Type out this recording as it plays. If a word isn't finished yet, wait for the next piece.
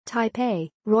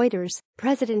TAIPEI, Reuters.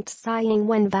 President Tsai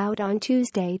Ing-wen vowed on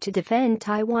Tuesday to defend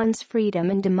Taiwan's freedom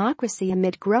and democracy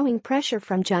amid growing pressure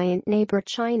from giant neighbor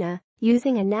China,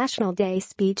 using a National Day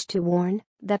speech to warn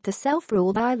that the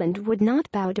self-ruled island would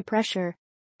not bow to pressure.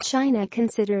 China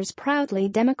considers proudly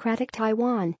democratic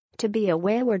Taiwan to be a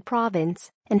wayward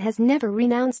province and has never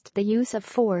renounced the use of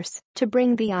force to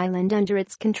bring the island under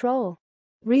its control.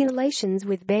 Relations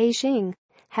with Beijing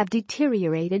have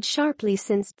deteriorated sharply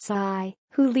since Tsai,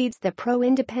 who leads the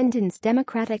pro-independence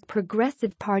Democratic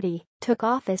Progressive Party, took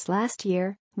office last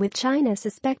year, with China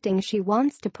suspecting she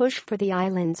wants to push for the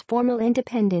island's formal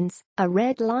independence, a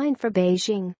red line for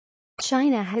Beijing.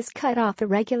 China has cut off a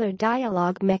regular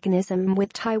dialogue mechanism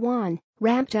with Taiwan,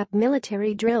 ramped up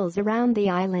military drills around the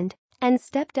island, and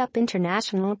stepped up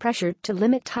international pressure to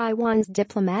limit Taiwan's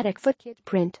diplomatic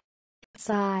footprint.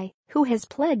 Tsai, who has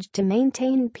pledged to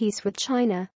maintain peace with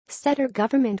China, said her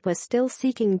government was still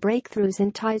seeking breakthroughs in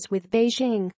ties with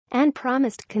Beijing and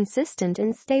promised consistent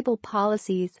and stable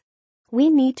policies. "We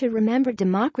need to remember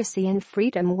democracy and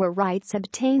freedom were rights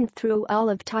obtained through all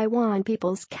of Taiwan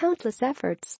people's countless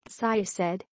efforts," Tsai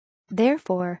said.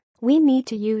 "Therefore, we need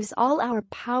to use all our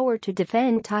power to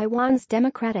defend Taiwan's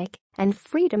democratic and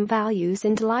freedom values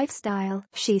and lifestyle,"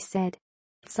 she said.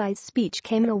 Tsai's speech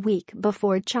came a week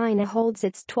before China holds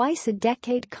its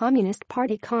twice-a-decade Communist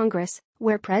Party Congress,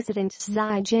 where President Xi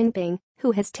Jinping,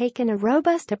 who has taken a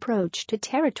robust approach to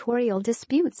territorial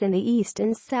disputes in the East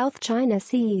and South China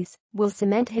Seas, will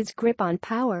cement his grip on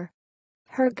power.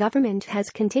 Her government has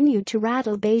continued to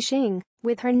rattle Beijing,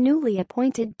 with her newly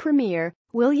appointed premier,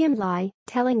 William Lai,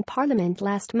 telling Parliament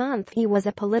last month he was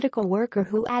a political worker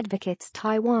who advocates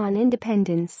Taiwan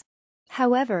independence.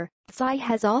 However, Tsai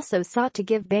has also sought to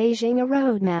give Beijing a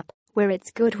roadmap where its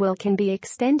goodwill can be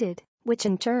extended, which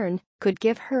in turn could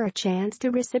give her a chance to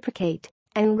reciprocate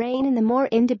and rein in the more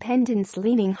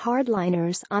independence-leaning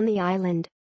hardliners on the island.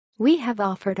 "We have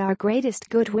offered our greatest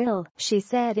goodwill," she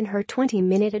said in her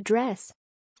 20-minute address.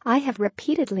 "I have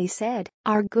repeatedly said,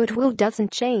 our goodwill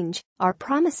doesn't change, our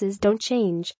promises don't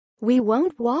change. We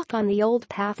won't walk on the old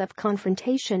path of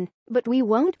confrontation, but we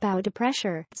won't bow to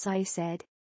pressure," Tsai said.